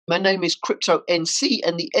My name is Crypto NC,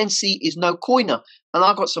 and the NC is no coiner. And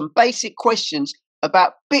I've got some basic questions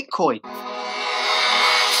about Bitcoin.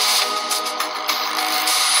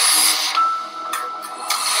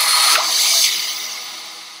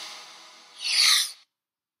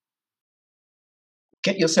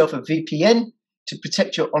 Get yourself a VPN to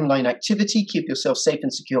protect your online activity. Keep yourself safe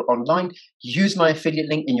and secure online. Use my affiliate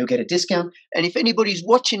link and you'll get a discount. And if anybody's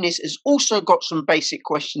watching this has also got some basic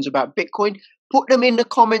questions about Bitcoin, put them in the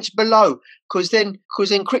comments below, because then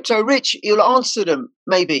Crypto Rich, he'll answer them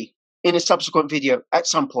maybe in a subsequent video at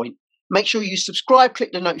some point. Make sure you subscribe,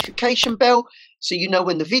 click the notification bell so you know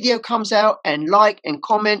when the video comes out, and like and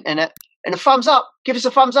comment and a thumbs up. Give us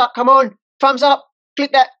a thumbs up. Come on, thumbs up.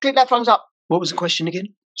 Click that thumbs up. What was the question again?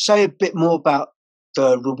 Say a bit more about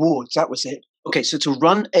the rewards. That was it. Okay, so to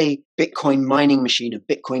run a Bitcoin mining machine, a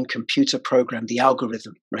Bitcoin computer program, the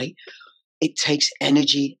algorithm, right? It takes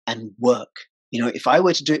energy and work. You know, if I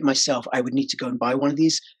were to do it myself, I would need to go and buy one of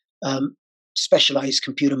these specialized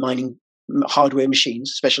computer mining hardware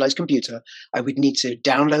machines, specialized computer. I would need to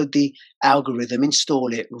download the algorithm,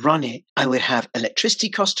 install it, run it. I would have electricity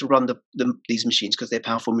costs to run these machines because they're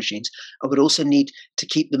powerful machines. I would also need to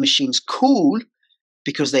keep the machines cool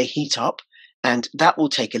because they heat up, and that will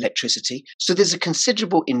take electricity. So there's a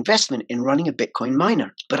considerable investment in running a Bitcoin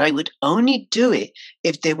miner, but I would only do it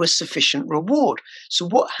if there was sufficient reward. So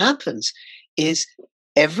what happens is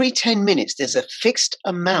every 10 minutes, there's a fixed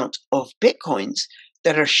amount of Bitcoins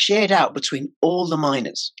that are shared out between all the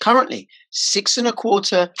miners. Currently,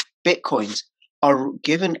 6.25 Bitcoins are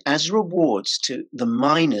given as rewards to the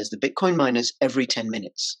miners, the Bitcoin miners, every 10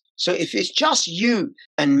 minutes. So if it's just you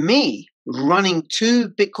and me running 2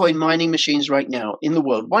 Bitcoin mining machines right now in the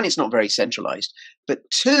world, one, it's not very centralized, but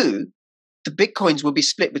 2, the Bitcoins will be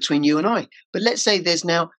split between you and I. But let's say there's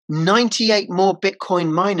now 98 more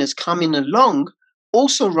Bitcoin miners coming along,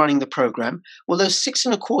 also running the program. Well, those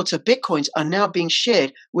 6.25 Bitcoins are now being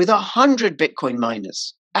shared with 100 Bitcoin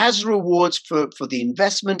miners as rewards for the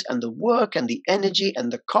investment and the work and the energy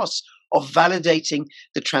and the costs of validating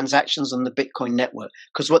the transactions on the Bitcoin network.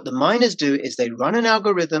 Because what the miners do is they run an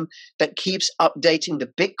algorithm that keeps updating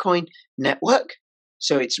the Bitcoin network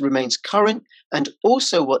so it remains current. And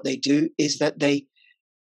also what they do is that they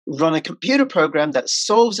run a computer program that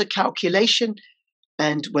solves a calculation.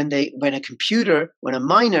 And when a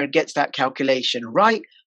miner gets that calculation right,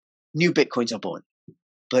 new Bitcoins are born,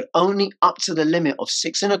 but only up to the limit of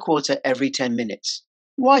 6.25 every 10 minutes.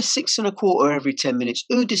 Why 6.25 every 10 minutes?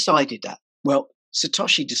 Who decided that? Well,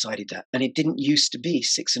 Satoshi decided that, and it didn't used to be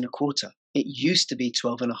 6.25. It used to be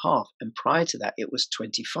 12.5, and prior to that, it was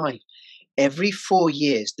 25. Every 4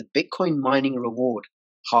 years, the Bitcoin mining reward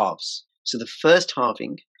halves. So the first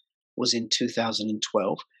halving was in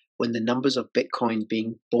 2012, when the numbers of Bitcoin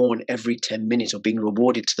being born every 10 minutes or being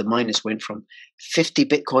rewarded to the miners went from 50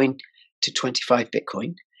 Bitcoin to 25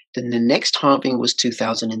 Bitcoin. Then the next halving was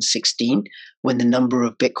 2016, when the number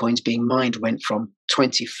of Bitcoins being mined went from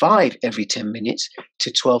 25 every 10 minutes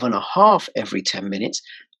to 12.5 every 10 minutes.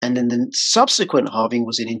 And then the subsequent halving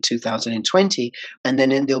was in 2020. And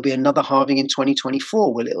then there'll be another halving in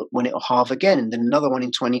 2024 when it'll halve again, and then another one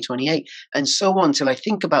in 2028, and so on till I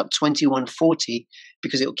think about 2140,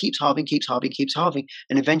 because it'll keep halving.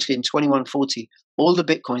 And eventually in 2140, all the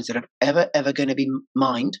Bitcoins that are ever going to be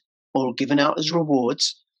mined or given out as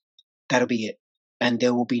rewards, that'll be it. And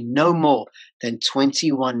there will be no more than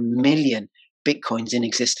 21 million Bitcoins in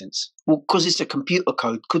existence. Well, because it's a computer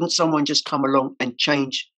code, couldn't someone just come along and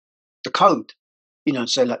change the code? You know,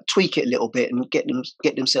 so like tweak it a little bit and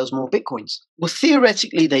get themselves more Bitcoins. Well,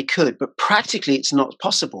 theoretically they could, but practically it's not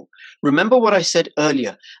possible. Remember what I said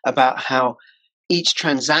earlier about how each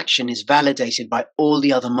transaction is validated by all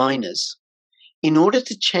the other miners. In order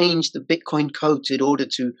to change the Bitcoin code, in order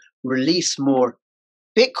to release more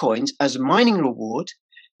Bitcoins as a mining reward,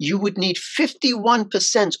 you would need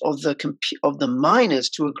 51% of the miners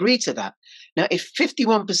to agree to that. Now, if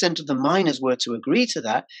 51% of the miners were to agree to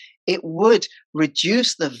that, it would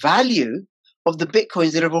reduce the value of the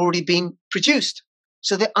Bitcoins that have already been produced.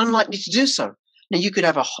 So they're unlikely to do so. Now, you could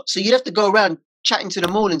have so you'd have to go around chatting to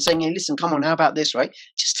them all and saying, hey, listen, come on, how about this, right?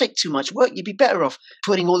 Just take too much work. You'd be better off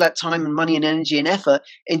putting all that time and money and energy and effort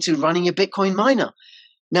into running a Bitcoin miner.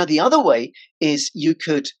 Now, the other way is you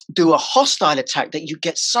could do a hostile attack that you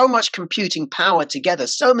get so much computing power together,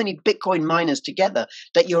 so many Bitcoin miners together,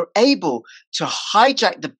 that you're able to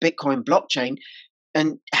hijack the Bitcoin blockchain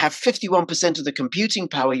and have 51% of the computing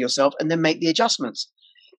power yourself and then make the adjustments.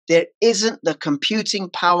 There isn't the computing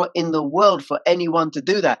power in the world for anyone to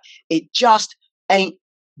do that. It just ain't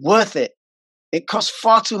worth it. It costs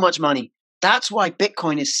far too much money. That's why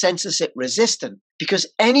Bitcoin is censorship resistant. because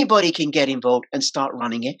anybody can get involved and start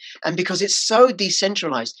running it. And because it's so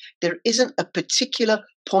decentralized, there isn't a particular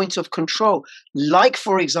point of control. Like,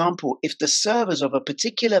 for example, if the servers of a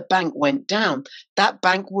particular bank went down, that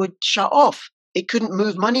bank would shut off. It couldn't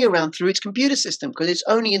move money around through its computer system because it's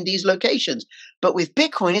only in these locations. But with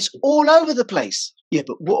Bitcoin, it's all over the place. Yeah,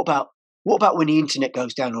 but what about when the internet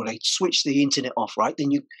goes down or they switch the internet off, right?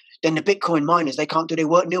 Then the Bitcoin miners, they can't do their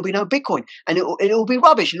work and there'll be no Bitcoin and it'll be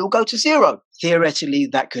rubbish. It'll go to zero. Theoretically,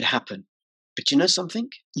 that could happen. But you know something?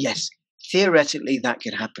 Yes, theoretically, that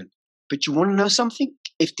could happen. But you want to know something?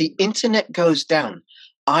 If the internet goes down,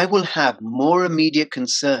 I will have more immediate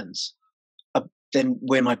concerns than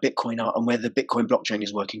where my Bitcoin are and where the Bitcoin blockchain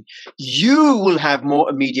is working. You will have more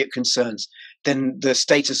immediate concerns than the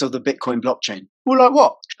status of the Bitcoin blockchain. Well, like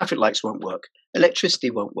what? Traffic lights won't work. Electricity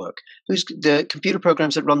won't work. Who's the computer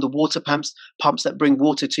programs that run the water pumps that bring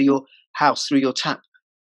water to your house through your tap?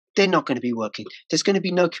 They're not going to be working. There's going to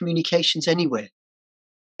be no communications anywhere.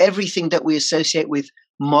 Everything that we associate with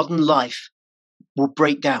modern life will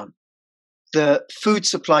break down. The food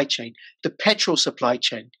supply chain, the petrol supply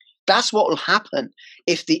chain, that's what will happen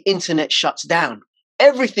if the internet shuts down.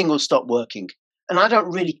 Everything will stop working. And I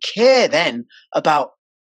don't really care then about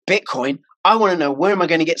Bitcoin. I want to know, where am I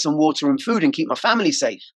going to get some water and food and keep my family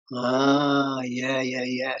safe? Yeah.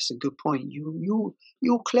 It's a good point.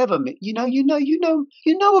 You're clever. You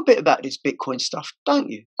know a bit about this Bitcoin stuff, don't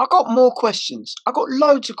you? I got more questions. I got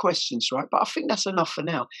loads of questions, right? But I think that's enough for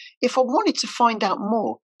now. If I wanted to find out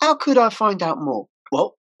more, how could I find out more?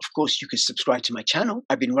 Well, of course, you could subscribe to my channel.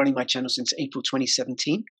 I've been running my channel since April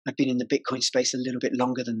 2017. I've been in the Bitcoin space a little bit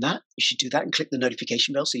longer than that. You should do that and click the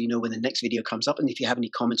notification bell so you know when the next video comes up. And if you have any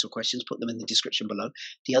comments or questions, put them in the description below.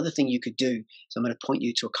 The other thing you could do is I'm going to point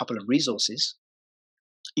you to a couple of resources.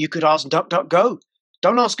 You could ask DuckDuckGo.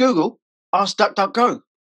 Don't ask Google. Ask DuckDuckGo.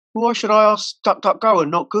 Why should I ask DuckDuckGo and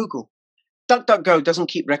not Google? DuckDuckGo doesn't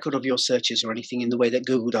keep record of your searches or anything in the way that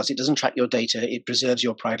Google does. It doesn't track your data. It preserves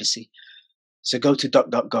your privacy. So go to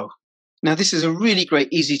DuckDuckGo. Now, this is a really great,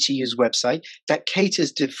 easy-to-use website that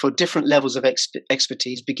caters for different levels of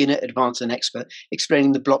expertise, beginner, advanced, and expert,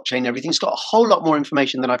 explaining the blockchain, everything. It's got a whole lot more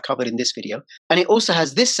information than I've covered in this video. And it also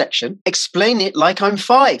has this section, Explain It Like I'm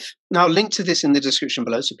 5. Now, I'll link to this in the description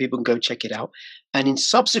below so people can go check it out. And in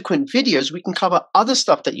subsequent videos, we can cover other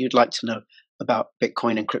stuff that you'd like to know about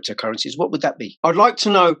Bitcoin and cryptocurrencies. What would that be? I'd like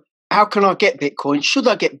to know, how can I get Bitcoin? Should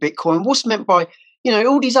I get Bitcoin? What's meant by,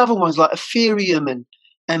 all these other ones like Ethereum and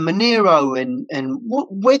Monero and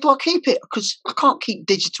where do I keep it? Because I can't keep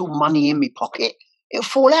digital money in my pocket. It'll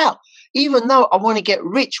fall out. Even though I want to get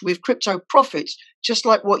rich with crypto profits, just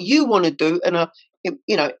like what you want to do, and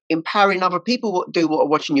empowering other people to do what are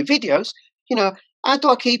watching your videos. How do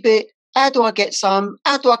I keep it? How do I get some?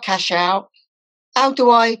 How do I cash out? How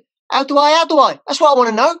do I? That's what I want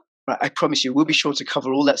to know. Right, I promise you, we'll be sure to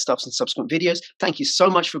cover all that stuff in subsequent videos. Thank you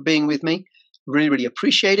so much for being with me. Really, really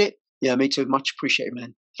appreciate it. Yeah, me too. Much appreciated,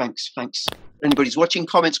 man. Thanks. If anybody's watching,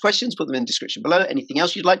 comments, questions, put them in the description below. Anything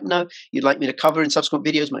else you'd like to know, you'd like me to cover in subsequent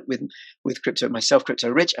videos with Crypto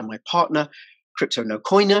Rich and my partner, Crypto No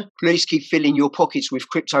Coiner. Please keep filling your pockets with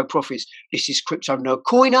crypto profits. This is Crypto No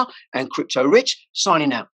Coiner and Crypto Rich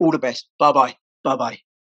signing out. All the best. Bye-bye. Bye-bye.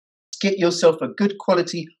 Get yourself a good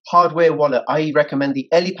quality hardware wallet. I recommend the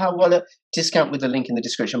Elipower wallet. Discount with the link in the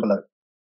description below.